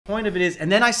point of it is,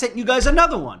 and then I sent you guys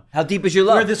another one. How deep is your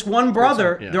love? Where this one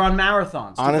brother, they're on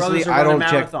marathons. Honestly, I don't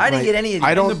check. I didn't get any of these.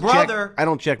 I don't the brother, I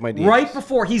don't check my DMs. Right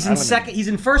before he's in second, he's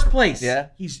in first place. Yeah.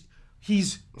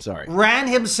 He's sorry. Ran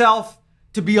himself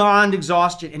to beyond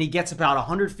exhaustion, and he gets about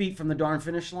 100 feet from the darn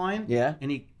finish line. Yeah. And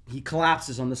he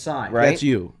collapses on the side. Right. That's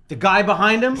you. The guy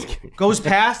behind him goes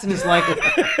past and is like,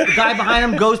 the guy behind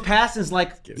him goes past and is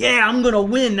like, yeah, I'm gonna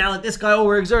win now that this guy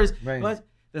overexerts. Right. But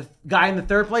the guy in the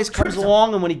third place comes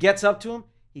along, and when he gets up to him,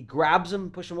 he grabs him,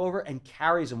 pushes him over, and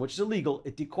carries him, which is illegal.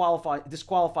 It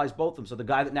disqualifies both of them. So the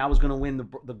guy that now was going to win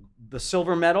the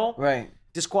silver medal,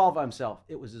 disqualified himself.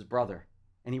 It was his brother,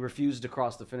 and he refused to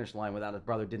cross the finish line without his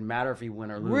brother. Didn't matter if he won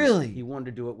or lose. Really? He wanted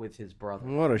to do it with his brother.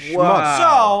 What a schmuck.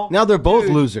 Wow. So now they're both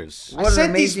losers. I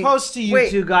sent these posts to you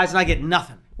two guys, and I get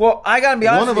nothing. Well, I gotta be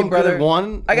honest with you, brother. One of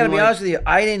them could have won. I gotta be honest with you.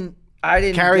 I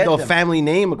didn't carry the them. family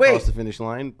name across the finish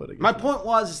line. But my point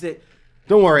was that.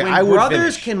 Don't worry, when I would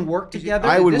brothers finish. can work together.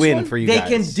 I would win for you They guys.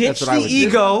 can ditch That's what I the would do.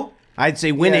 ego. I'd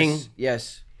say winning.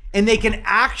 Yes. And they can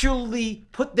actually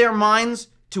put their minds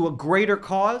to a greater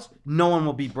cause. No one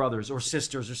will be brothers or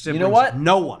sisters or siblings. You know what?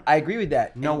 No one. I agree with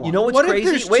that. No one. You know what's What crazy? if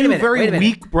there's Wait a two minute. very wait a minute.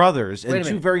 weak brothers Wait a and two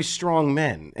minute. very strong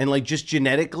men, and like just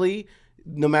genetically,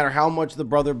 no matter how much the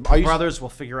brother, are you Brothers will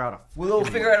figure out a. We'll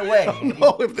figure out a way.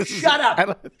 No, if this Shut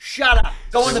up. Shut up.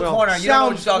 Go in the corner. You don't know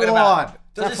what you're talking about.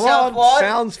 Does it sound flawed?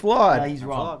 Sounds flawed. No, he's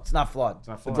wrong. It's not flawed.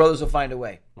 not The flawed. brothers will find a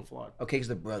way. Not flawed. Okay, because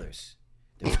they're brothers.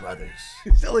 They're brothers.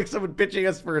 You sound like someone pitching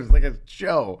us for like a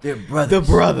show. They're brothers.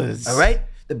 The brothers. All right?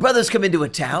 The brothers come into a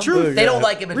town. truth. They don't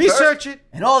like him at Research first, it.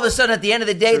 And all of a sudden, at the end of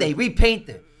the day, they repaint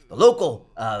the local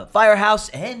firehouse,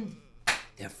 and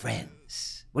they're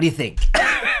friends. What do you think?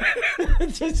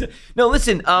 No,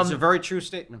 listen. These are very true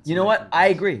statements. You know what? I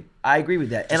agree. I agree with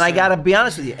that. And I got to be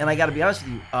honest with you.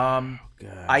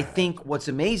 I think what's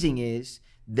amazing is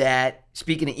that,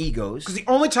 speaking of egos. Because the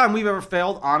only time we've ever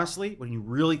failed, honestly, when you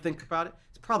really think about it,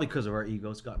 it's probably because of our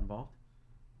egos got involved.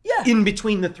 Yeah. In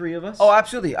between the three of us. Oh,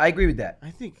 absolutely. I agree with that.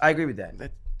 I agree with that.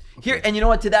 Here, and you know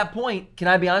what? To that point, can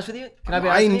I be honest with you?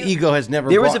 My ego has never.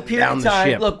 There was a brought period down of the time.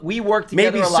 ship. Look, we worked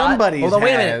together Maybe a lot. somebody's Hold on,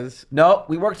 wait a minute. has. No,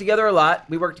 we worked together a lot.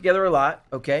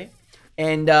 Okay,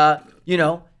 and you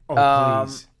know.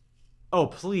 Please. Oh,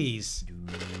 please.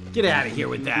 Get out of here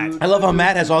with that. I love how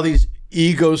Matt has all these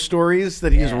ego stories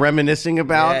that he's reminiscing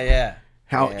about. Yeah.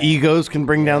 How egos can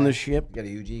bring down the ship. Got a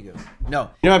huge ego. No.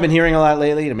 You know, I've been hearing a lot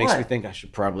lately, and it makes What? me think I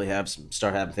should probably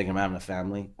thinking about having a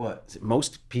family. What?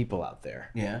 Most people out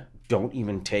there don't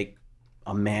even take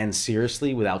a man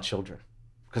seriously without children,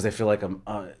 because they feel like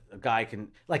a guy can,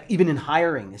 like, even in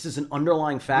hiring, this is an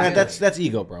underlying factor. Man, that's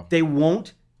ego, bro. They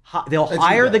won't. They'll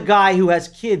hire the guy who has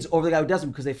kids over the guy who doesn't,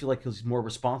 because they feel like he's more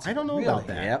responsible. I don't know about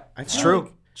that. Yep, I it's feel true.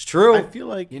 like- It's true. I feel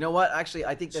like You know what? Actually,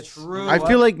 I think that's true. I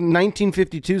feel like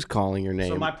 1952's calling your name.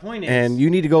 So my point is, and you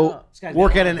need to go this guy's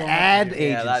work got at a an lot ad going on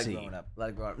Yeah, a lot of agency. growing up. A lot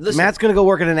of growing up. Listen, Matt's gonna go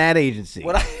work at an ad agency.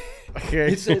 what I, Okay.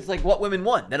 it's like what women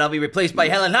want. Then I'll be replaced by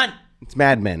Helen Hunt. It's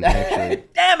Mad Men, actually.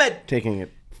 Damn it. Taking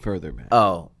it further back.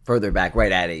 Oh, further back,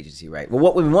 right? Ad agency, right? Well,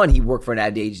 what women want, he worked for an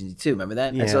ad agency too. Remember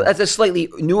that? Yeah. So that's a slightly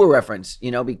newer reference,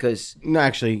 you know, because No,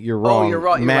 actually, you're wrong. you're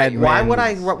wrong, you're Mad right. Men. why would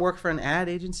I work for an ad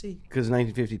agency? Because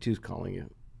 1952's calling you.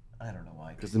 I don't know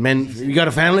why. Because the men, you got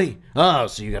a family? Oh,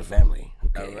 so you got a family.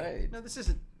 Okay. All right. No, this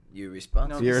isn't. You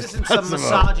respond. No, You're this isn't some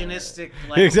responsible. misogynistic.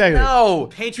 Like, Exactly. No,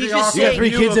 Patriarchal. he's just You got saying. 3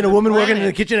 view kids of and a the woman working in the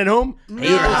planet. kitchen at home? No,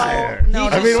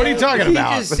 I mean, what are you talking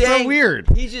about? He's just That's so saying- weird.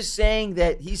 He's just saying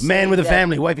that he's Man saying with a that-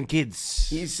 family, wife and kids.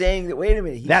 He's saying that. Wait a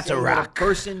minute. He's That's a saying that rock.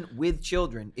 person with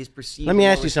children is perceived. Let me as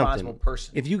a ask you responsible something.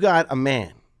 Person. If you got a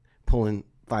man pulling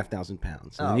 5,000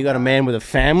 pounds, and Oh, then you got a man with a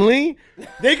family,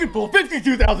 they can pull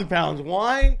 52,000 pounds.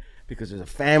 Why? Because there's a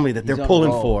family that He's they're on a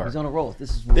pulling roll. for. He's on a roll. This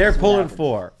is. They're this is what pulling happens.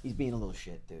 for. He's being a little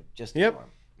shit, dude. Just Yep. ignore him.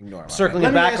 Ignore him. Circling Let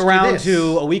it me back ask you around this.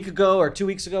 to a week ago or 2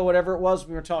 weeks ago, whatever it was,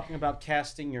 we were talking about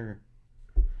casting your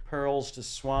pearls to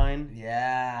swine.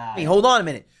 Yeah. Hey, hold on a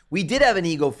minute. We did have an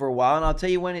ego for a while, and I'll tell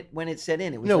you when it set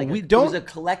in. It was No, like we it don't- was a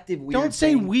collective weird Don't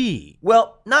say thing. we.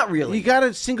 Well, not really. You got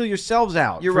to single yourselves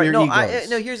out. You're for right. Your No, egos.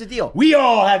 no. Here's the deal. We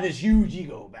all had this huge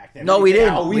ego back then. No, we didn't.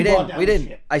 How We brought didn't. down We the didn't.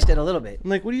 ship. I said a little bit. I'm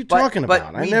like, what are you talking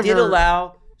about? But we did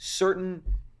allow certain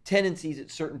tendencies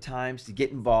at certain times to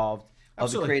get involved of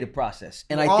Absolutely. the creative process,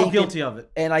 and We're I all think guilty of it.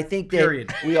 And I think that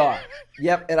Period. we are.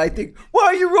 Yep. And I think, why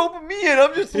are you roping me in?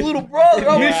 I'm just a little brother.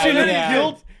 I would've Mission done of anything.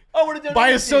 guilt I would have done by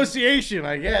anything. association,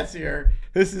 I guess. Here,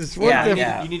 this is one Yeah, thing.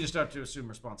 yeah. You need to start to assume A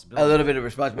responsibility. little bit of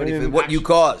responsibility I for mean, what you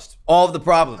caused, all of the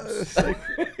problems.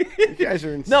 You guys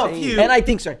are insane. No, and I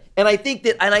think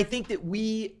that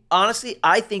we honestly,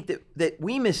 I think that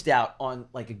we missed out on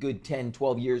like a good 10,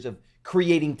 12 years of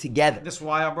creating together. That's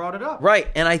why I brought it up. Right.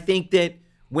 And I think that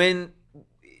when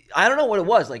I don't know what it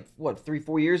was. Like, what,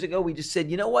 3-4 years ago, we just said,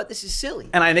 you know what? This is silly.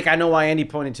 And I think I know why Andy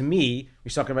pointed to me.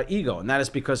 He's talking about ego, and that is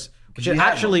because you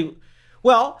actually,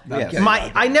 well, Yes.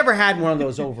 I never had one of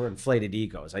those overinflated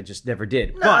egos. I just never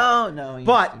did. No.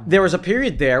 But there was a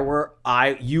period there where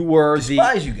you were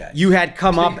Despise you guys. You had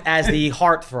come up as the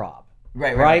heartthrob.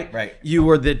 Right. You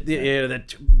were the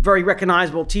very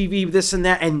recognizable TV, this and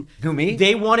that, and Who, me?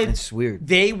 They wanted. It's weird.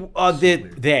 But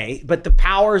the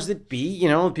powers that be, you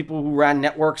know, people who ran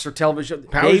networks or television,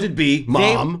 Powers that be,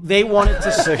 Mom. They wanted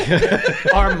to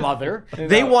our mother.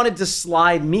 They wanted to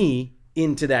slide me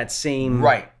into that same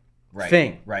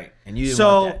thing. Right. And you didn't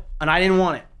want that. And I didn't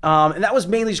want it. And that was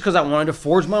mainly just because I wanted to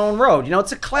forge my own road. You know,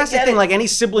 it's a classic thing like any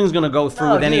sibling's going to go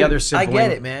through with any other sibling. I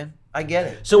get it, man. I get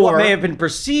it. So what may have been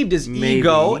perceived as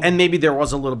ego, and maybe there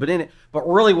was a little bit in it, but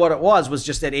really what it was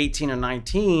just at 18 or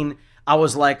 19, I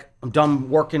was like, I'm done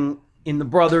working in the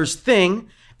brothers thing,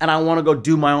 and I want to go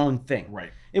do my own thing.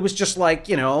 Right. It was just like,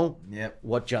 you know,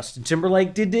 what Justin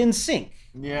Timberlake did to NSYNC.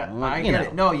 Yeah, I get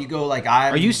it. No, you go like I.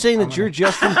 Are you saying that you're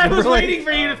Justin Timberlake? I was waiting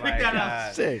for you to pick that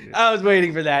up. I was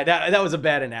waiting for that. That was a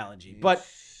bad analogy, but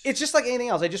it's just like anything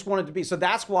else. I just wanted to be. So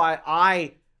that's why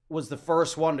I was the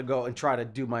first one to go and try to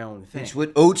do my own thing. It's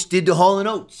what Oates did to Hall &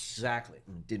 Oates. Exactly.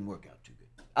 It didn't work out too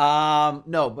good.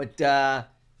 No, but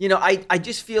you know, I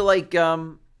just feel like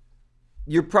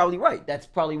you're probably right. That's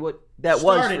probably what that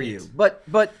was for you. But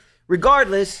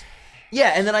regardless,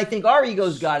 yeah. And then I think our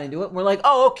egos got into it. And we're like,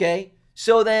 oh, okay.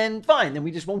 So then, fine. Then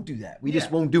we just won't do that. We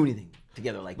just won't do anything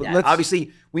together like that.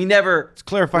 Obviously, we never. Let's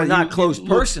clarify. We're not close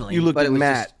personally. You looked but at it was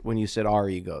Matt just when you said our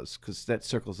egos, because that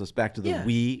circles us back to the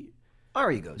we. Our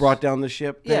egos Brought down the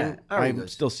ship. Yeah, our I'm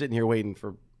egos. still sitting here waiting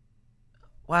for.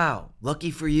 Wow,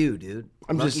 lucky for you, dude.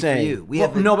 I'm lucky just saying. For you. We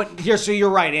Well, have no, but here, so you're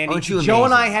right, Andy. Aren't you Joe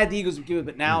and I amazing? had the egos of Cuba,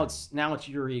 but now it's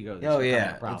your ego. that's Oh becoming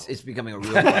yeah, a problem. it's becoming a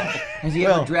real problem. Has he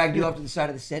ever dragged you up to the side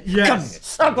of the set?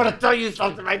 Yes. I'm going to tell you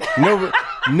something right now.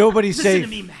 Nobody's safe. Listen to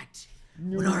me, Matt.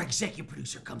 When our executive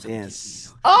producer comes up,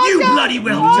 Yes. you bloody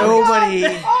well. Nobody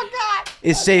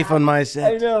is safe on my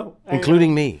set. I know.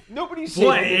 Including me. Nobody's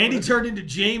Boy, Andy turned into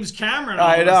James Cameron. All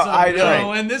I of a know, sudden. I know. Oh,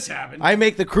 when this happened. I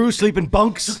make the crew sleep in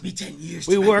bunks. Me 10 years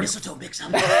We to work- mistletoe mix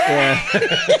up.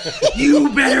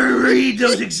 You better read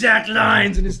those exact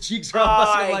lines. And his cheeks are all Oh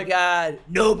busted my like, God!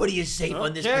 Nobody is safe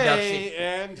on this production.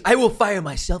 and I will fire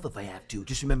myself if I have to.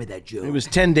 Just remember that, Joe. It was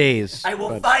 10 days. I will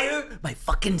but fire my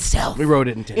fucking self. We wrote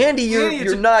it in 10 days. Andy, you're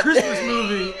it's a not. Christmas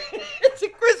movie. It's a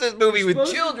Christmas movie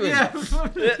with children.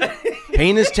 Yeah.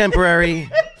 Pain is temporary.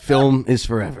 Film is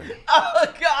forever. Oh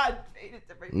God!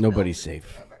 Nobody's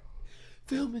safe.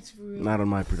 Film is for real. Not on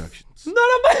my productions. None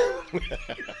of my.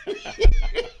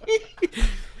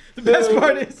 The best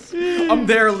part is, I'm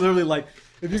there literally like,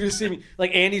 if you're going to see me,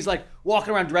 like Andy's like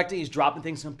walking around directing, he's dropping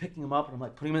things, and I'm picking him up, and I'm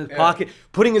like putting him in his pocket,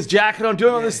 putting his jacket on,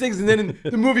 doing all these things, and then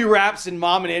the movie wraps, and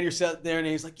Mom and Andy are sitting there, and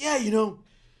he's like, yeah, you know,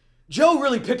 Joe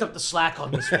really picked up the slack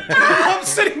on this one. I'm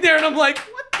sitting there, and I'm like,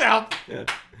 what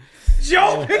the?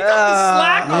 Joe picked up the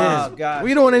slack on this. Oh God!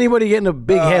 We don't want anybody getting a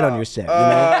big head on your set. You know?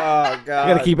 Oh God!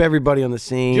 You got to keep everybody on the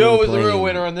same Joe was the plane. real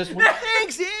winner on this one.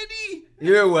 Thanks, Andy.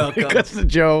 You're welcome. Cuts to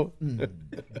Joe.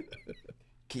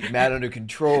 Keep Matt under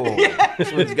control.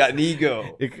 This one's got an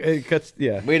ego. It cuts.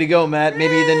 Yeah. Way to go, Matt.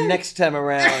 Maybe the next time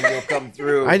around you'll come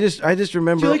through. I just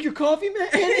remember. your coffee, man?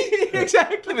 Andy?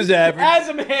 Exactly. It was average. As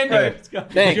a man,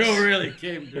 Thanks. Joe really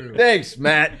came through. Thanks,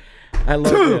 Matt. I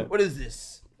love it. What is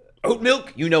this? Oat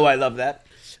milk? You know I love that.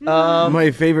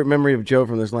 My favorite memory of Joe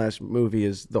from this last movie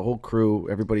is the whole crew.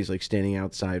 Everybody's like standing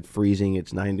outside, freezing.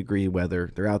 It's 9-degree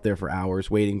weather. They're out there for hours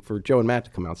waiting for Joe and Matt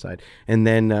to come outside. And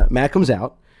then Matt comes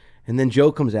out, and then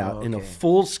Joe comes out in a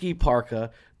full ski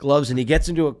parka, gloves, and he gets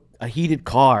into a heated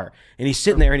car. And he's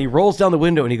sitting there, and he rolls down the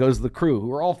window, and he goes to the crew,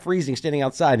 who are all freezing, standing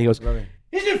outside. And he goes,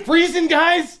 "Is it freezing,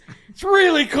 guys? It's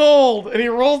really cold." And he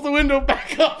rolls the window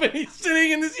back up, and he's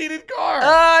sitting in this heated car.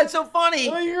 It's so funny.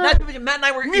 you're- Not to mention, Matt and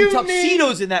I were in Mutiny.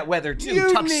 tuxedos in that weather, too.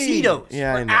 Mutiny. Tuxedos.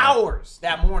 Yeah, I for know. hours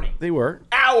that morning. They were.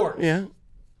 Hours. Yeah.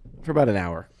 For about an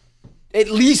hour. At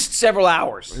least several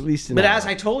hours. At least an But hour. as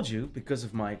I told you, because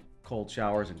of my cold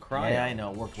showers and crying, Yeah, I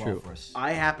know. It worked well for us.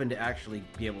 I happen to actually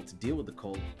be able to deal with the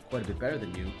cold quite a bit better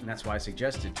than you, and that's why I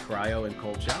suggested cryo and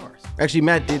cold showers. Actually,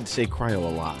 Matt did say cryo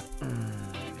a lot.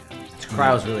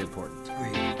 Cryo is really important.